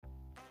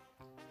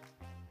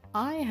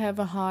I have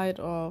a height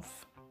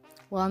of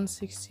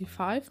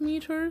 165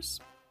 meters.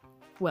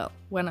 Well,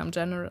 when I'm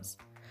generous.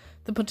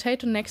 The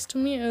potato next to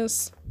me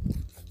is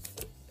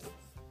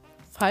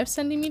 5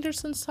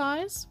 centimeters in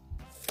size.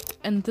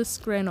 And this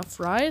grain of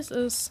rice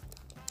is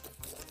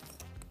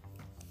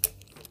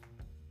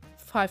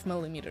 5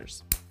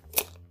 millimeters.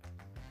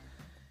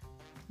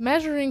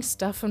 Measuring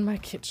stuff in my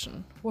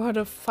kitchen. What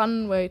a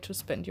fun way to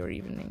spend your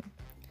evening.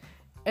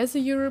 As a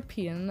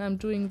European, I'm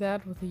doing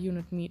that with a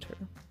unit meter.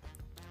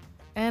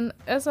 And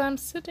as I'm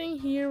sitting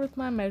here with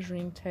my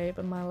measuring tape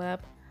in my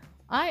lap,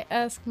 I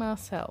ask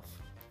myself,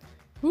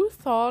 who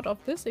thought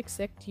of this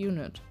exact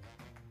unit?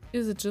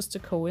 Is it just a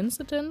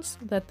coincidence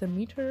that the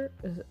meter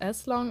is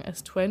as long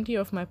as 20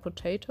 of my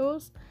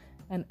potatoes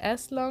and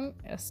as long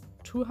as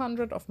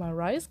 200 of my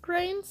rice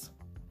grains?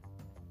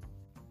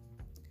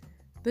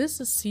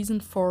 This is season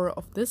 4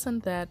 of This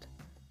and That.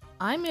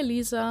 I'm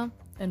Elisa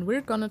and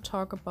we're gonna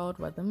talk about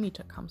where the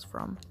meter comes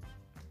from.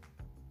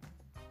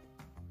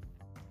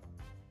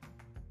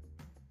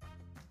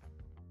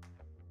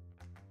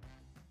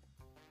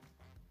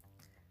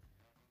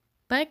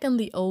 Back in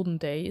the olden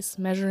days,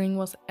 measuring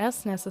was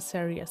as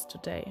necessary as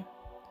today.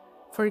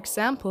 For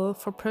example,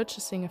 for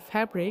purchasing a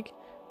fabric,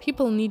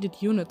 people needed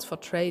units for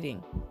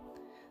trading.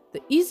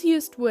 The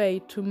easiest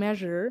way to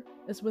measure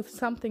is with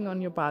something on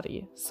your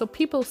body, so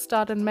people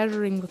started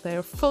measuring with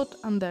their foot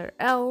and their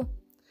L.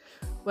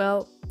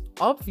 Well,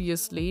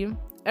 obviously,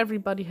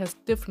 everybody has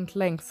different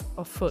lengths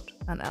of foot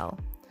and L,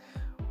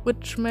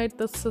 which made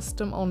the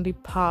system only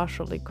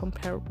partially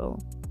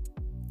comparable.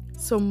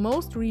 So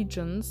most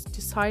regions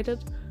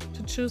decided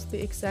to choose the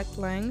exact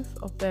length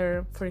of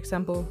their, for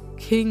example,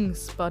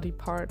 king's body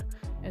part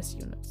as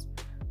units.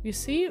 You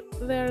see,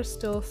 there are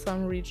still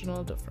some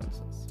regional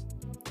differences.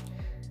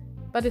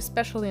 But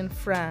especially in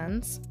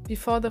France,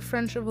 before the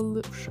French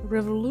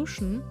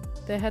Revolution,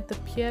 they had the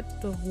pied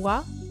de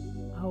roi,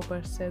 I hope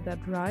I said that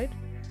right.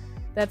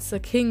 That's the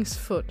king's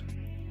foot,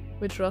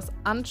 which was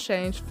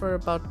unchanged for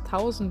about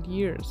 1,000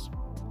 years.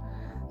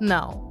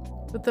 Now,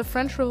 with the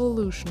French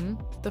Revolution,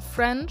 the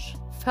French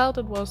felt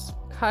it was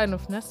kind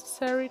of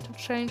necessary to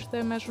change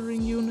their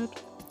measuring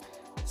unit.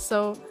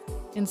 So,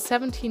 in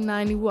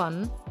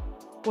 1791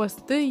 was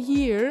the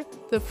year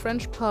the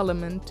French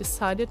Parliament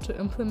decided to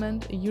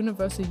implement a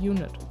universal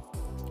unit,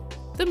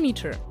 the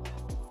meter.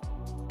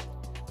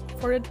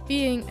 For it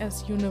being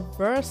as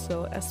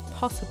universal as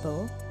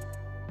possible,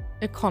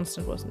 a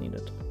constant was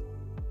needed.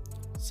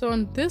 So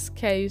in this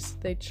case,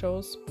 they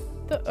chose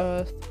the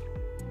Earth.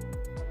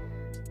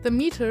 The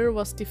meter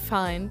was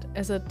defined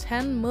as a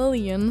 10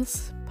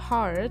 millionth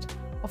part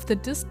of the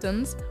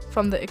distance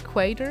from the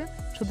equator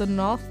to the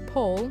North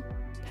Pole,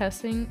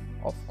 passing,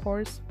 of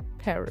course,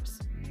 Paris.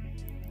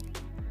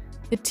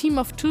 A team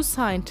of 2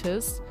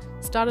 scientists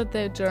started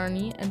their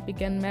journey and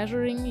began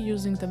measuring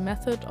using the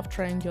method of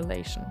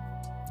triangulation.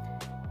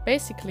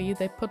 Basically,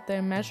 they put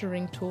their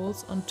measuring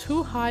tools on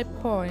 2 high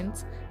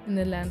points in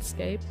the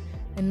landscape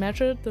and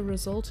measured the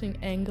resulting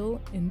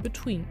angle in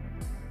between.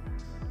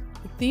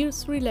 With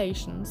these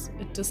relations,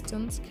 a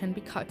distance can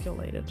be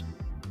calculated.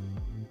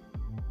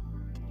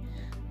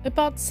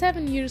 About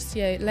 7 years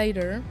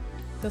later,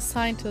 the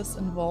scientists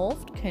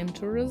involved came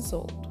to a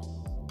result.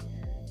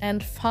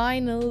 And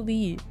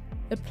finally,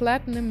 a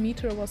platinum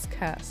meter was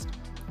cast.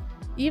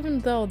 Even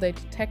though they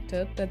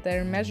detected that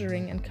their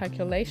measuring and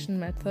calculation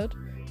method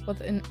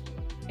was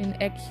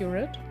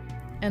inaccurate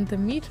and the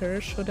meter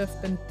should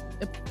have been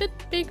a bit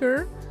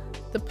bigger,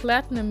 the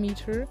platinum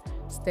meter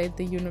stayed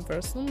the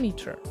universal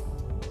meter.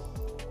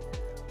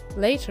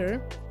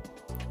 Later,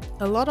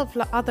 a lot of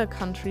other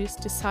countries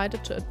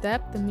decided to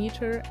adapt the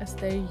meter as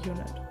their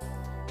unit,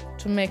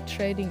 to make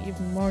trading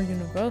even more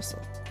universal.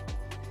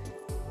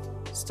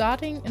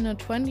 Starting in the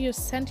 20th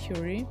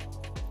century,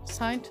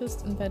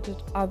 scientists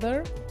invented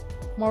other,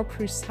 more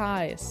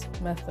precise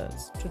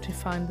methods to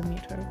define the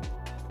meter.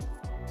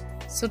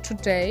 So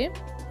today,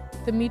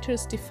 the meter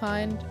is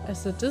defined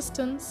as the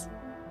distance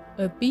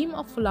a beam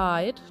of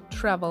light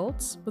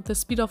travels with the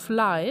speed of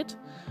light,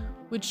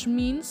 which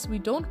means we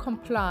don't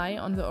comply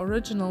on the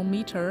original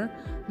meter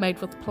made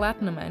with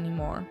platinum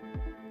anymore.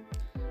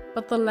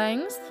 But the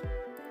length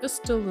is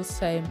still the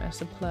same as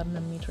the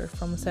platinum meter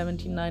from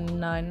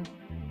 1799.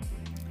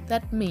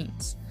 That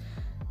means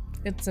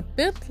it's a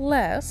bit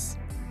less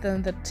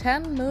than the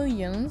 10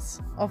 millionths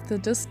of the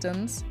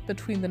distance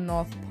between the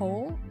North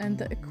Pole and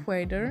the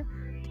equator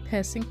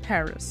passing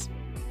Paris.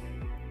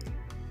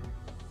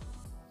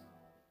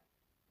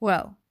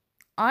 Well,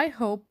 I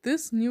hope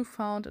this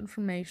newfound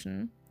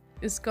information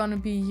is gonna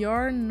be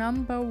your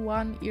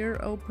 #1 ear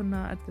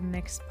opener at the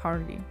next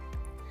party.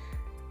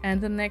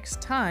 And the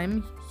next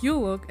time you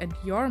look at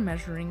your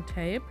measuring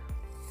tape,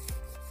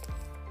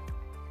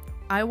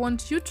 I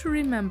want you to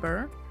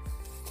remember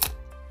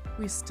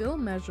we still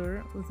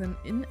measure with an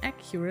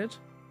inaccurate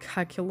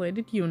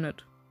calculated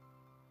unit.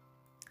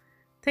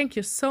 Thank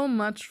you so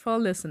much for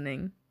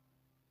listening.